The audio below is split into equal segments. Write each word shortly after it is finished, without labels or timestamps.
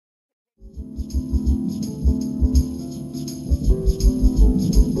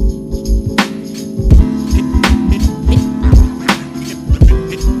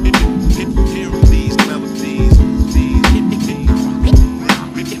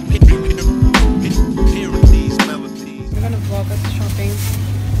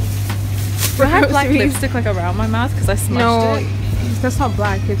I have black lipstick like around my mouth because I smudged it. No, that's not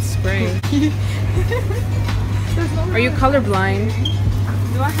black, it's spray. Are you colorblind?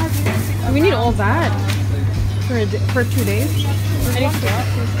 Do I have lipstick? Do we need all that for 2 days?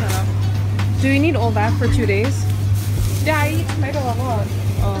 Do you need all that for 2 days? Yeah, I eat tomato a lot.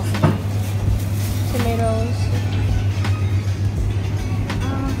 Oh, tomatoes.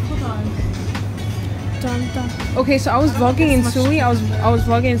 Hold on. Dun, dun. Okay, so I was vlogging in Suli. I was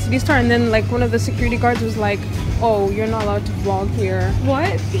vlogging in City Star, and then like one of the security guards was like, "Oh, you're not allowed to vlog here."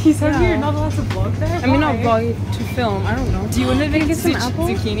 What? He said you're not allowed to vlog there? I mean, not vlog, to film. I don't know. Do you want to get some apples?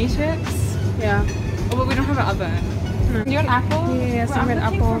 Zucchini chips? Yeah. Oh, but we don't have an oven. No. Do you want apple? Yeah, some red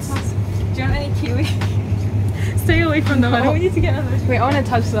apples. Do you want any kiwi? Stay away from them. I don't want you to get allergic. Wait, I want to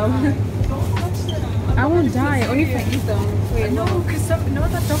touch them. Don't touch them. I won't die. Only if I eat them. Wait, no, because that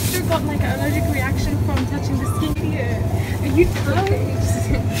doctor got like an allergic reaction from touching the skin here. Are you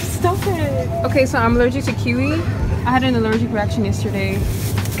Stop it. Okay, so I'm allergic to kiwi. I had an allergic reaction yesterday.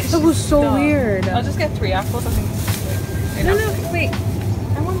 That was so weird. I'll just get 3 apples. I think. No, wait.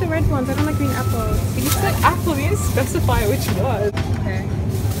 I want the red ones. I don't like green apples. You said apple. You didn't specify which one. Okay.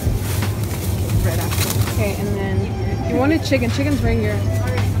 Red apple. Okay, and then you wanted chicken. Chicken's right here.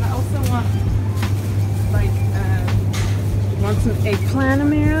 Alright, and I also want like You want some eggplant,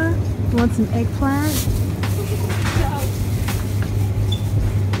 Amira? You want some eggplant?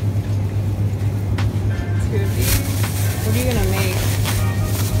 two of these. What are you gonna make?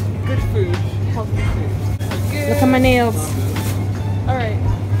 Good food. Healthy food. Good. Look at my nails. Alright.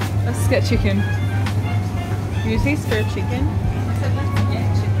 Let's get chicken. You say spare chicken? I said let's get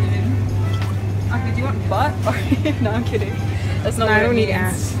chicken. Okay, do you want butt? No, I'm kidding. That's not No, what I don't it need means.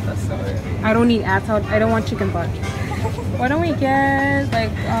 ass. That's not what it means. I don't need ass. I don't want chicken butt. Why don't we get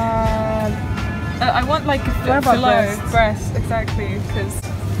like I want like a what about fillet. breasts? Breast, exactly. Because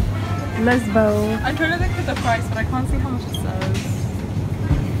lesbo? I'm trying to think of the price, but I can't see how much it says.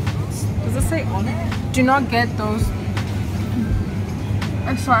 Does it say on it? Do not get those.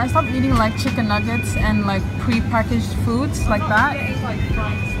 I swear, I stopped eating like chicken nuggets and like pre-packaged foods like that. Getting, like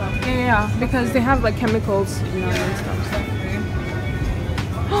fried stuff. Yeah, because they have like chemicals in them and stuff.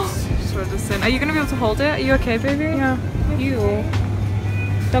 Throw this in. Are you gonna be able to hold it? Are you okay, baby? Yeah. You.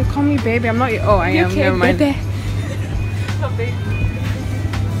 Don't call me baby. I'm not. Oh, I am. Okay, Never mind. baby. Not baby.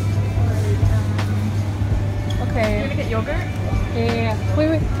 Okay. You gonna get yogurt? Yeah.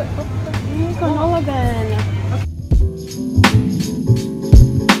 Wait. Granola then.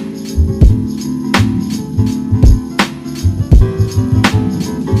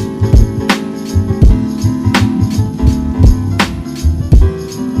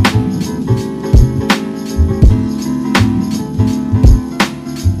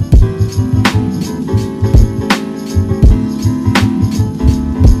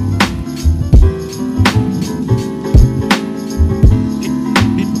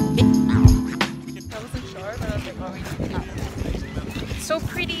 So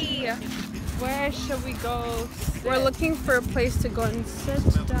pretty. Where should we go? We're looking for a place to go and sit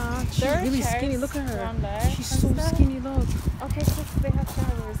down. She's really skinny. Look at her. She's so skinny. Look. Okay, so they have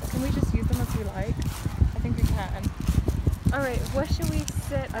showers. Can we just use them as we like? I think we can. Alright, where should we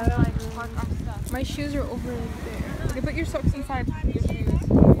sit and like park our stuff? My shoes are over there. Okay, put your socks inside your shoes.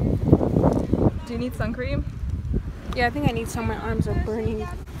 Do you need sun cream? Yeah, I think I need some. My arms are burning.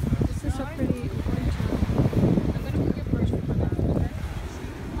 This is so pretty. I'm gonna put your purse in my bag, okay?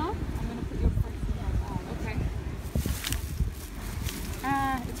 Huh? I'm gonna put your purse in my bag. Okay.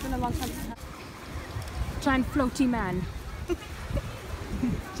 It's been a long time. Giant floaty man.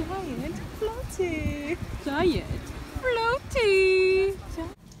 Giant floaty. Giant floaty.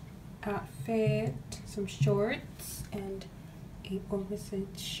 Outfit, some shorts, and a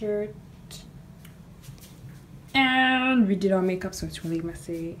oversized shirt. And we did our makeup, so it's really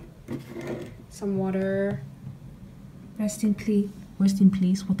messy. Some water. Rest in peace. Rest in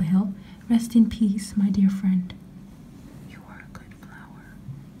peace. What the hell? Rest in peace, my dear friend. You are a good flower.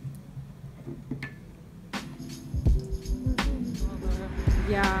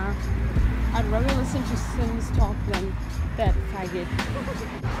 Yeah. I'd rather listen to Sims talk than that faggot.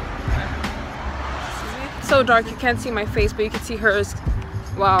 So dark, you can't see my face, but you can see hers.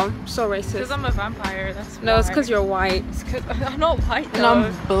 Wow, so racist. Because I'm a vampire, that's No, it's because you're white. It's because I'm not white And though.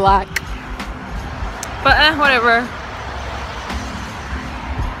 I'm black. But whatever.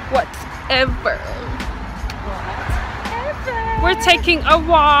 Whatever. We're taking a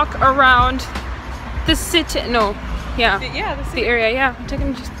walk around the city. No, yeah, the area. Yeah,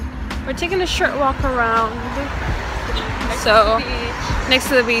 we're taking a short walk around. Next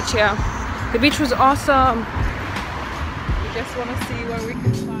to the beach. Yeah, the beach was awesome. We just want to see where we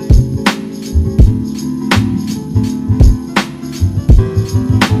can find.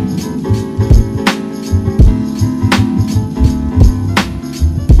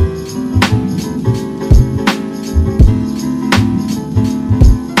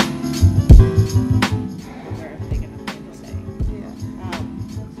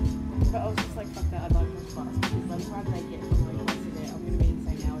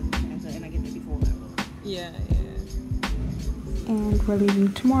 And we're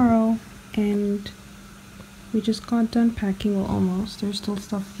leaving tomorrow, and we just got done packing. Well, almost. There's still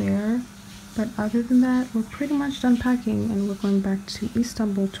stuff there, but other than that, we're pretty much done packing, and we're going back to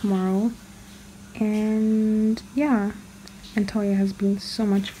Istanbul tomorrow. And yeah, Antalya has been so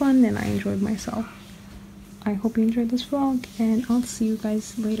much fun, and I enjoyed myself. I hope you enjoyed this vlog, and I'll see you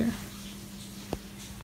guys later.